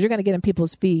personal page, because you're going to get in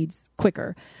people's feeds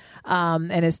quicker.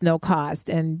 And it's no cost.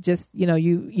 And just,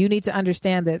 you need to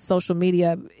understand that social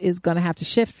media is going to have to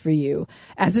shift for you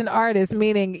as an artist,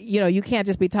 meaning, you can't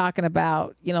just be talking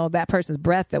about, that person's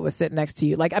breath that was sitting next to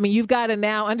you. You've got to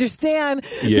now understand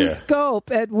the scope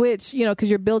at which, because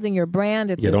you're building your brand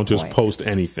at this point. Don't just post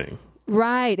anything.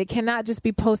 Right. It cannot just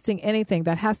be posting anything.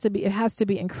 It has to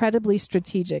be incredibly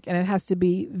strategic, and it has to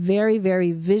be very,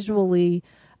 very visually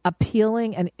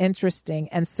appealing and interesting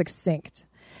and succinct.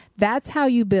 That's how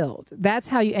you build. That's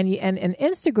how you and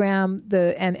Instagram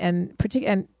and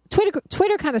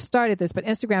Twitter kind of started this, but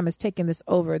Instagram has taken this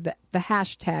over, the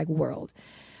hashtag world.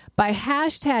 By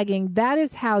hashtagging, that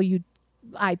is how you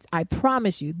I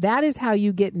promise you, that is how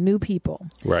you get new people.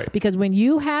 Right. Because when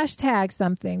you hashtag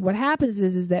something, what happens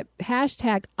is that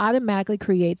hashtag automatically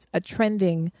creates a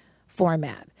trending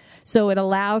format. So it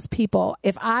allows people,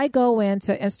 if I go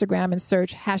into Instagram and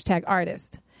search hashtag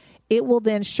artist, it will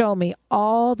then show me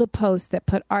all the posts that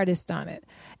put artists on it.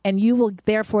 And you will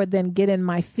therefore then get in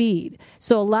my feed.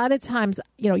 So a lot of times,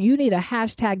 you need to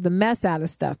hashtag the mess out of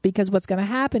stuff, because what's going to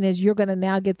happen is you're going to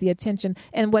now get the attention.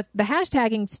 And what the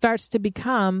hashtagging starts to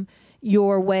become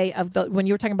your way of when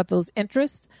you were talking about those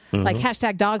interests, like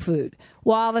hashtag dog food.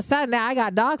 Well, all of a sudden now I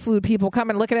got dog food people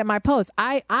coming looking at my posts.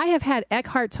 I have had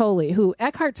Eckhart Tolle,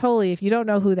 if you don't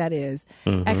know who that is,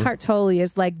 Eckhart Tolle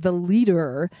is like the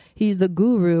leader. He's the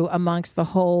guru amongst the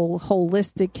whole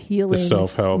holistic healing, the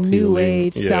self-help, new healing.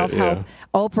 age, self-help. Yeah.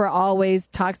 Oprah always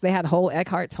talks, they had whole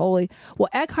Eckhart Tolle. Well,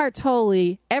 Eckhart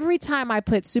Tolle, every time I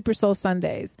put Super Soul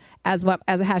Sundays as a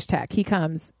hashtag, he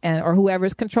comes or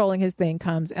whoever's controlling his thing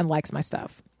comes and likes my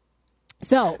stuff.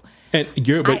 So, and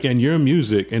your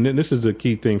music, and then this is the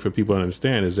key thing for people to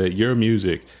understand, is that your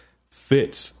music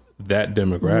fits that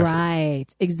demographic. Right,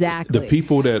 exactly. The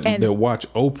people that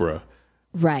watch Oprah,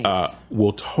 right,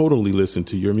 will totally listen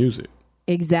to your music.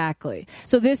 Exactly.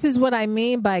 So this is what I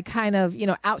mean by kind of,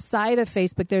 outside of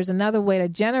Facebook, there's another way to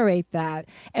generate that.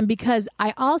 And because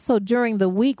I also, during the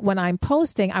week when I'm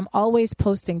posting, I'm always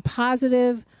posting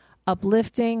positive,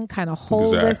 uplifting, kind of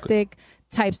holistic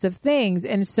types of things.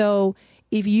 And so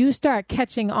if you start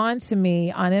catching on to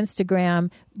me on Instagram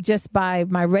just by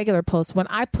my regular posts, when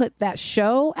I put that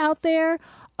show out there,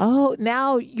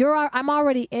 now I'm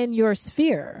already in your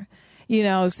sphere.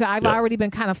 So I've already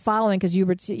been kind of following, because you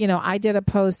were, I did a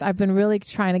post. I've been really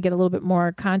trying to get a little bit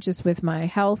more conscious with my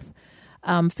health,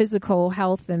 physical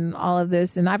health and all of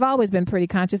this. And I've always been pretty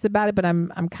conscious about it, but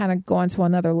I'm kind of going to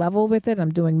another level with it.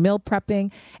 I'm doing meal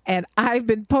prepping, and I've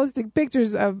been posting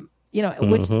pictures of,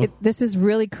 this is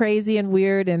really crazy and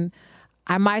weird. And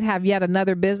I might have yet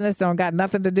another business that don't got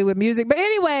nothing to do with music. But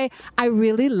anyway, I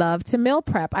really love to meal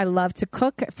prep. I love to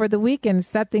cook for the week and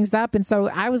set things up. And so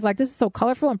I was like, this is so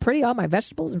colorful and pretty, all my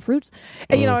vegetables and fruits.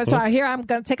 And, so here I'm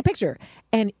going to take a picture.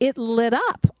 And it lit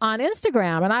up on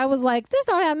Instagram. And I was like, this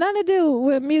don't have nothing to do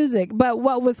with music. But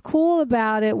what was cool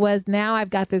about it was now I've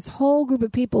got this whole group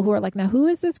of people who are like, now, who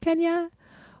is this Kenya?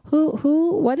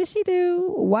 What does she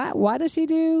do? What does she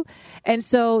do? And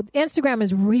so Instagram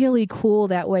is really cool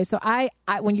that way. So I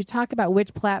when you talk about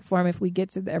which platform, if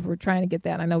we're trying to get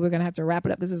that, I know we're going to have to wrap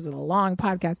it up. This is a long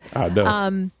podcast. I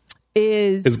know.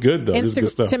 It's good though. It's good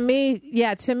stuff. To me,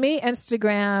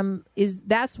 Instagram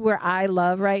that's where I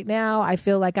love right now. I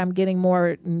feel like I'm getting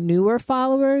more newer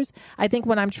followers. I think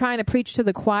when I'm trying to preach to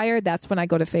the choir, that's when I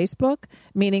go to Facebook,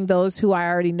 meaning those who I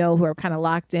already know who are kind of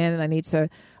locked in, and I need to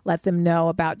let them know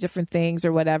about different things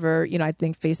or whatever. I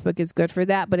think Facebook is good for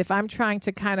that. But if I'm trying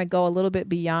to kind of go a little bit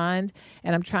beyond,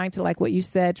 and I'm trying to, like what you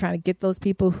said, trying to get those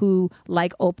people who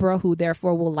like Oprah, who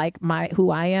therefore will like who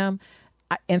I am,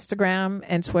 Instagram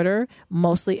and Twitter,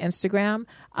 mostly Instagram.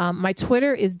 My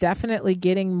Twitter is definitely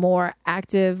getting more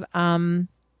active,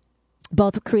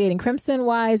 both creating Crimson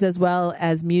wise as well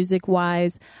as music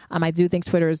wise. I do think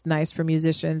Twitter is nice for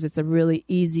musicians. It's a really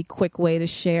easy, quick way to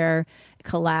share,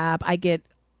 collab.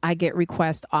 I get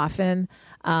requests often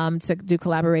to do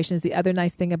collaborations. The other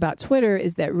nice thing about Twitter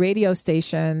is that radio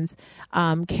stations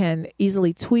can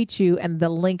easily tweet you and the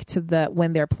link to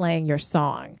when they're playing your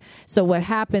song. So what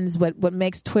happens, what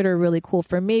makes Twitter really cool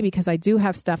for me, because I do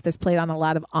have stuff that's played on a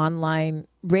lot of online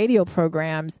radio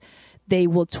programs, they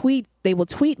will tweet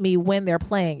me when they're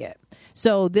playing it.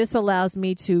 So this allows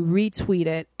me to retweet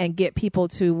it and get people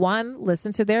to, one,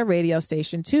 listen to their radio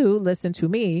station, two, listen to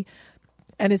me.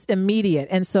 And it's immediate.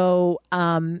 And so,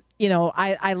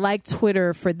 I like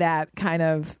Twitter for that kind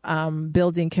of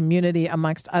building community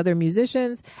amongst other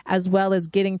musicians, as well as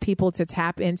getting people to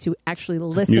tap into actually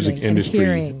listening music industry and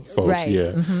hearing. Folks, right.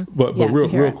 Yeah. Mm-hmm. But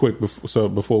real quick,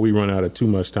 before we run out of too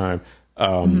much time,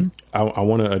 I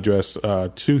want to address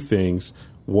two things.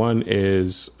 One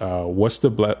is what's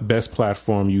the best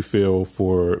platform you feel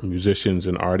for musicians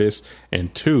and artists?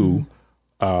 And two,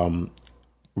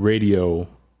 radio.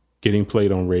 Getting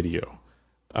played on radio.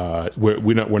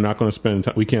 We're not going to spend.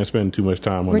 We can't spend too much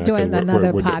time on that. We're doing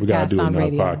another podcast. We got to do another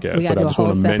radio. podcast. We got to do a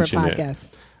whole separate podcast.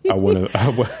 I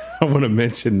want to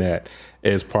mention that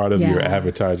as part of your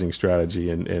advertising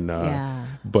strategy.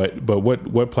 But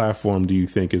what platform do you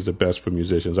think is the best for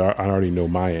musicians? I already know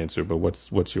my answer, but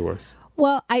what's yours?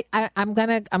 Well, I'm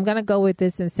gonna go with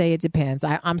this and say it depends.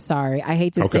 I'm sorry, I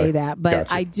hate to say that, but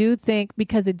gotcha. I do think,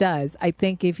 because it does. I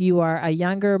think if you are a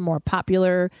younger, more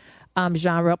popular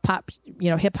genre, pop,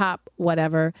 hip hop,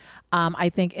 whatever, I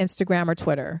think Instagram or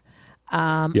Twitter.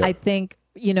 I think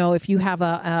if you have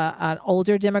an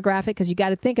older demographic, because you got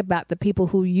to think about the people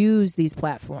who use these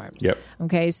platforms. Yep.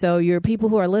 Okay, so your people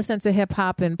who are listening to hip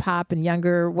hop and pop and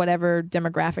younger, whatever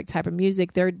demographic type of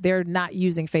music, they're not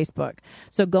using Facebook.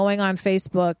 So going on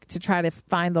Facebook to try to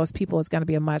find those people is going to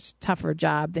be a much tougher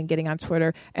job than getting on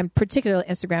Twitter, and particularly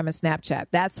Instagram and Snapchat.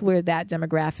 That's where that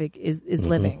demographic is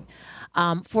living.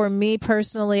 For me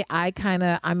personally,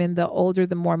 I'm in the older,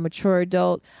 the more mature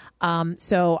adult.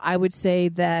 So I would say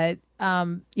that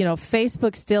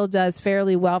Facebook still does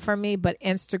fairly well for me, but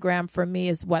Instagram for me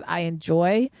is what I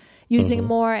enjoy using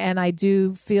more. And I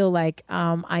do feel like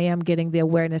I am getting the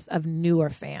awareness of newer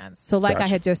fans. So like I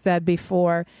had just said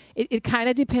before, it kind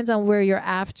of depends on where you're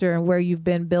after and where you've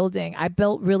been building. I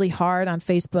built really hard on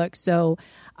Facebook. So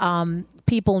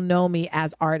people know me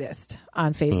as artist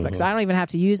on Facebook. So I don't even have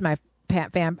to use my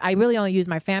fan. I really only use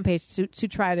my fan page to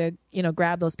try to,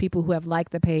 grab those people who have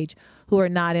liked the page who are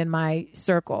not in my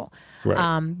circle.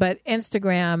 Right. But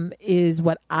Instagram is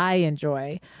what I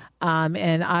enjoy. I've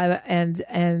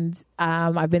been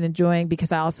enjoying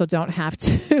because I also don't have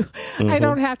to, I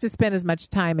don't have to spend as much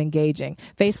time engaging.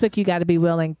 Facebook, you got to be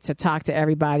willing to talk to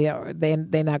everybody or they're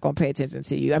not going to pay attention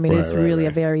to you. I mean, it's really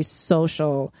a very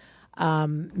social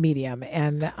medium,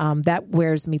 and that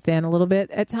wears me thin a little bit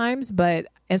at times, but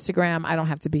Instagram, I don't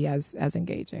have to be as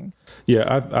engaging.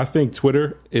 Yeah, I think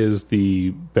Twitter is the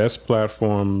best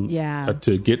platform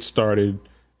to get started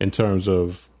in terms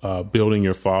of building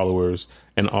your followers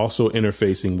and also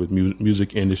interfacing with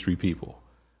music industry people.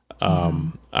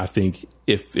 I think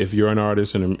if you're an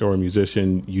artist or a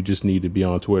musician, you just need to be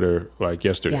on Twitter like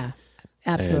yesterday. Yeah,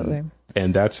 absolutely.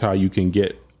 And that's how you can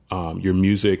get your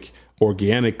music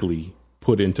organically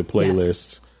put into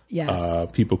playlists. Yes.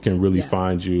 People can really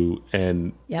find you,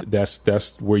 and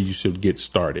that's where you should get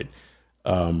started.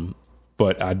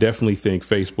 But I definitely think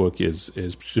Facebook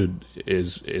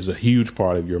is a huge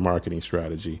part of your marketing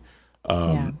strategy.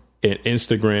 And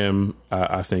Instagram,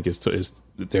 I think is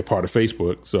they're part of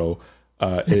Facebook, so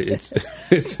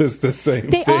it's just the same.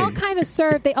 They thing. all kind of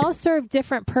serve. They all serve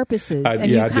different purposes,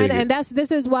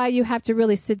 this is why you have to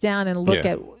really sit down and look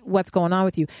at what's going on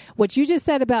with you. What you just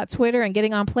said about Twitter and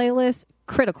getting on playlists.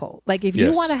 Critical. Like if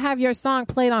you want to have your song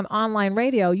played on online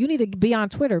radio, you need to be on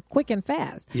Twitter quick and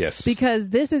fast. Yes. Because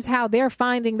this is how they're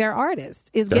finding their artist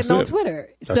is getting on Twitter.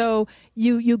 So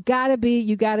you gotta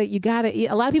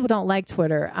a lot of people don't like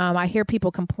Twitter. I hear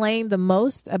people complain the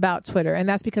most about Twitter, and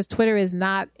that's because Twitter is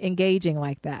not engaging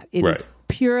like that. It is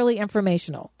purely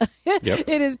informational. It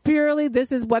is purely,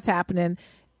 this is what's happening.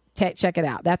 Check it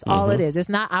out. That's all it is. It's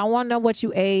not, I want to know what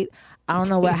you ate. I don't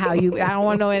know I don't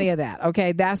want to know any of that.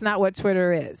 Okay. That's not what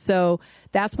Twitter is. So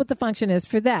that's what the function is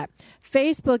for that.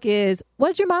 Facebook is, what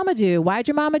did your mama do? Why did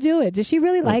your mama do it? Did she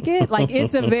really like it? Like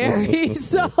it's a very,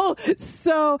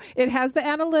 so it has the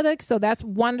analytics. So that's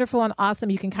wonderful and awesome.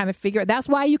 You can kind of figure it. That's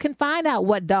why you can find out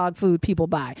what dog food people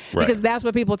buy because that's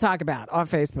what people talk about on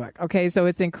Facebook. Okay. So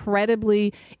it's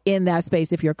incredibly in that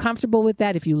space. If you're comfortable with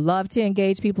that, if you love to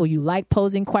engage people, you like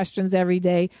posing questions every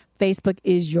day, Facebook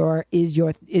is your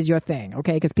thing.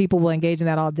 Okay. Because people will engage in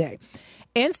that all day.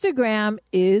 Instagram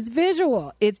is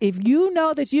visual. It's if you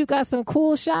know that you've got some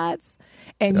cool shots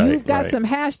and you've got some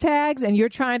hashtags and you're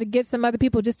trying to get some other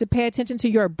people just to pay attention to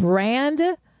your brand,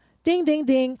 ding, ding,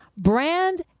 ding,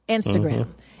 brand Instagram.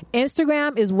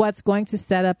 Instagram is what's going to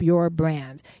set up your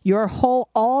brand.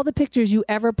 All the pictures you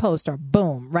ever post are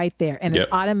boom, right there. And it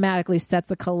automatically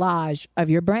sets a collage of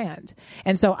your brand.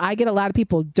 And so I get a lot of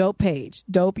people, dope page,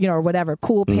 or whatever,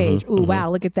 cool page. Ooh, wow,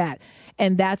 look at that.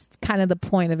 And that's kind of the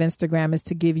point of Instagram is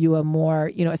to give you a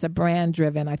more, it's a brand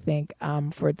driven, I think,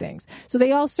 for things. So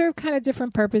they all serve kind of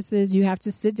different purposes. You have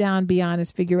to sit down, be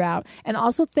honest, figure out, and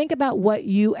also think about what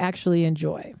you actually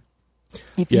enjoy.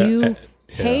 If you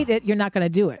hate it, you're not going to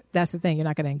do it. That's the thing. You're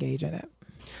not going to engage in it.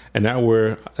 And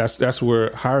that's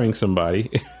where hiring somebody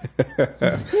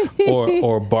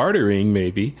or bartering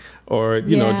maybe, or,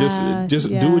 just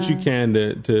do what you can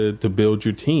to build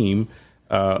your team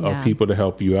of people to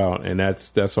help you out. And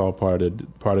that's all part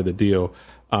of the deal.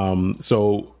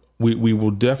 So we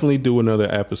will definitely do another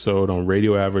episode on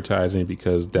radio advertising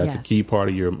because that's a key part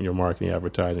of your marketing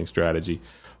advertising strategy.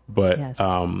 But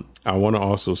I want to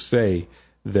also say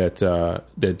that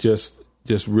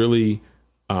just really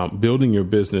building your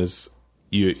business,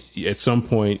 you at some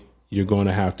point you're going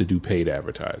to have to do paid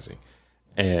advertising,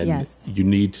 and you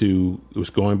need to. It was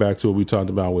going back to what we talked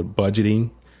about with budgeting,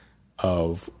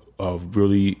 of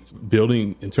really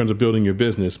building in terms of building your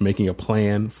business, making a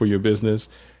plan for your business.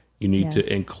 You need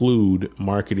to include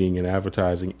marketing and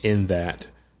advertising in that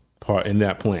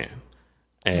plan,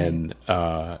 and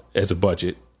as a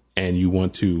budget, and you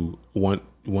want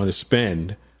to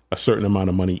spend a certain amount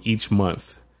of money each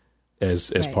month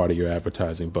as part of your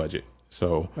advertising budget.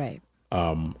 So, right.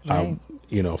 If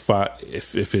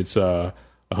it's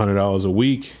 $100 a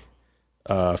week,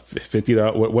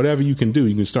 $50, whatever you can do,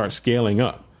 you can start scaling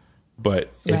up. But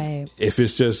if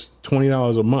it's just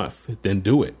 $20 a month, then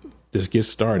do it. Just get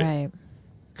started. Right.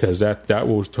 Because that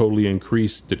will totally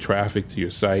increase the traffic to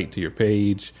your site, to your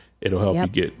page. It'll help you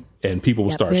get, and people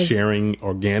will start sharing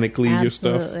organically your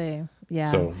stuff. Absolutely.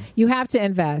 Yeah. So you have to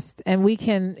invest, and we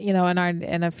can,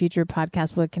 in a future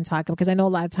podcast, we can talk, because I know a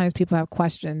lot of times people have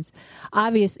questions,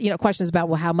 questions about,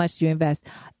 well, how much do you invest?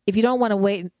 If you don't want to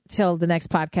wait until the next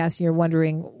podcast, you're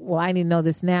wondering, well, I need to know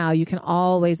this now. You can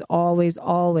always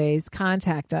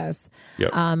contact us.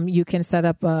 Yep. You can set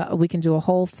up we can do a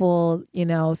whole full,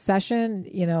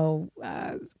 session,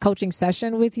 coaching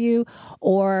session with you,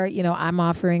 or, I'm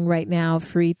offering right now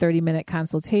free 30-minute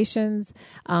consultations,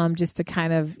 just to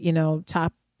kind of,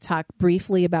 talk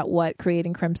briefly about what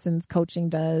Creating Crimson's coaching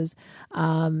does,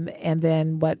 and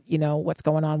then what's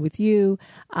going on with you.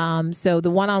 So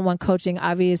the one-on-one coaching,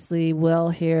 obviously, Will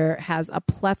here has a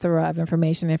plethora of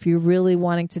information. If you're really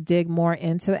wanting to dig more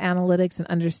into the analytics and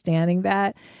understanding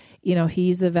that,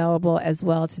 he's available as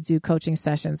well to do coaching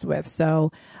sessions with.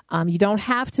 So you don't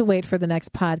have to wait for the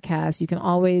next podcast. You can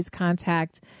always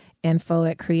contact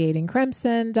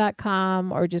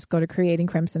info@creatingcrimson.com, or just go to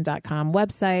creatingcrimson.com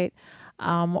website.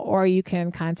 Or you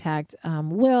can contact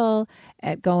Will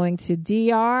at going to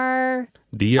DRW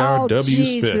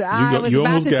Smith. I was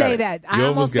about to say that. I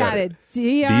almost got it.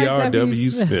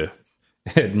 DRW Smith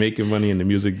at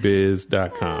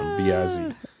makingmoneyinthemusicbiz.com.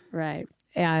 BIZ. Right.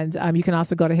 And you can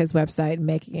also go to his website,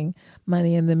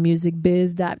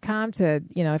 makingmoneyinthemusicbiz.com, to,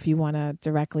 if you want to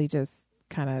directly just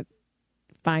kind of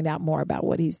find out more about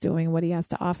what he's doing, what he has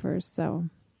to offer. So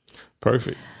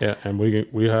perfect. Yeah, and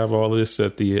we have all this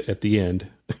at the end.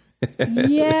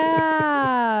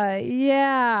 Yeah.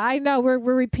 I know we're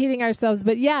repeating ourselves,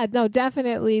 but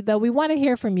definitely. Though we want to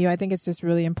hear from you. I think it's just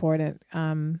really important.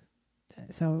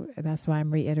 So that's why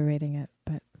I'm reiterating it.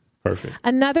 But perfect.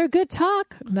 Another good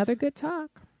talk.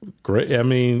 Great. I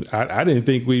mean, I didn't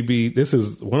think we'd be. This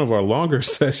is one of our longer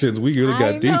sessions. We really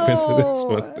got deep into this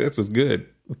one. This is good.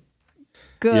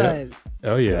 Good. Yeah.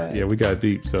 Oh yeah. Good. Yeah, we got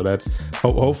deep. So that's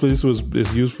hopefully this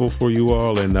is useful for you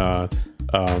all, and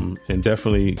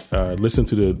definitely listen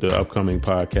to the upcoming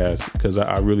podcast, because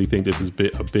I really think this is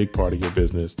a big part of your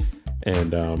business,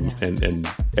 and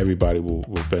everybody will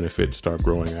benefit and start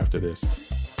growing after this.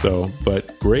 So,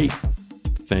 but great.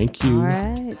 Thank you. All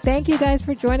right. Thank you guys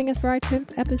for joining us for our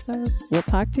 10th episode. We'll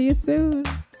talk to you soon.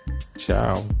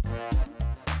 Ciao.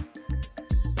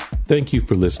 Thank you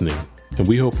for listening, and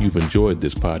we hope you've enjoyed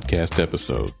this podcast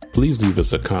episode. Please leave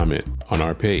us a comment on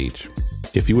our page.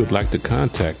 If you would like to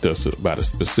contact us about a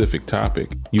specific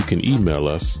topic, you can email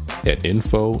us at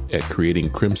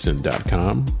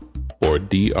info@creatingcrimson.com or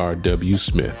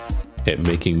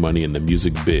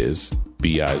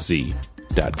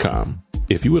drwsmith@makingmoneyinthemusicbiz.com.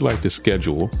 If you would like to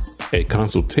schedule a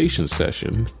consultation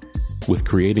session with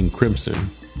Creating Crimson,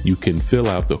 you can fill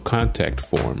out the contact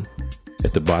form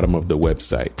at the bottom of the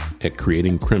website at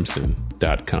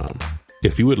creatingcrimson.com.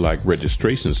 If you would like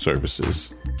registration services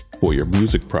for your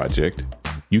music project,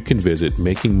 you can visit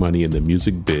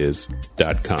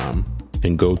makingmoneyinthemusicbiz.com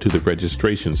and go to the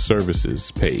registration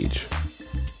services page.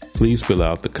 Please fill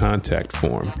out the contact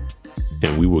form,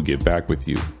 and we will get back with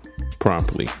you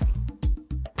promptly.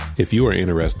 If you are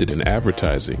interested in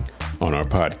advertising on our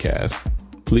podcast,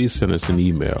 please send us an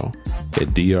email at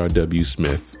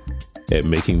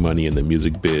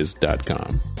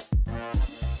drwsmith@makingmoneyinthemusicbiz.com.